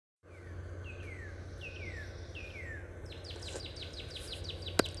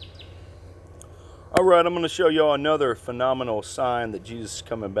All right, I'm going to show y'all another phenomenal sign that Jesus is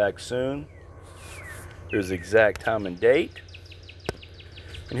coming back soon. Here's the exact time and date.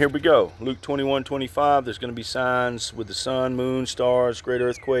 And here we go. Luke 21:25. There's going to be signs with the sun, moon, stars, great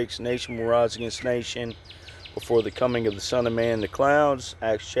earthquakes. Nation will rise against nation before the coming of the Son of Man in the clouds.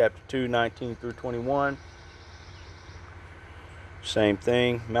 Acts chapter 2:19 through 21. Same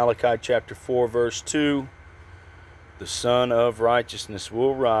thing. Malachi chapter 4 verse 2. The Son of Righteousness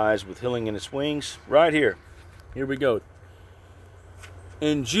will rise with healing in its wings. Right here. Here we go.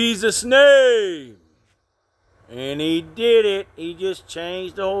 In Jesus' name. And he did it. He just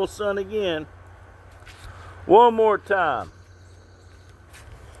changed the whole sun again. One more time.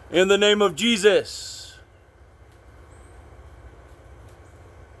 In the name of Jesus.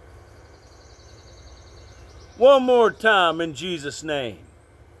 One more time in Jesus' name.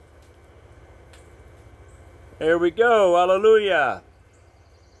 There we go. Hallelujah.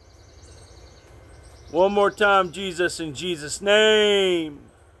 One more time, Jesus, in Jesus' name.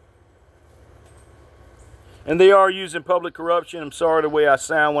 And they are using public corruption. I'm sorry the way I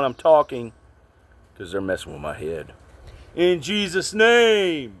sound when I'm talking, because they're messing with my head. In Jesus'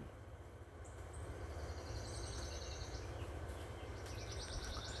 name.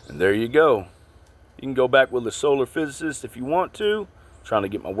 And there you go. You can go back with the solar physicist if you want to. I'm trying to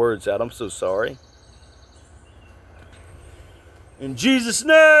get my words out. I'm so sorry. In Jesus'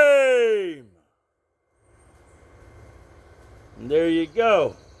 name. And there you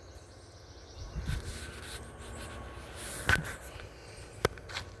go.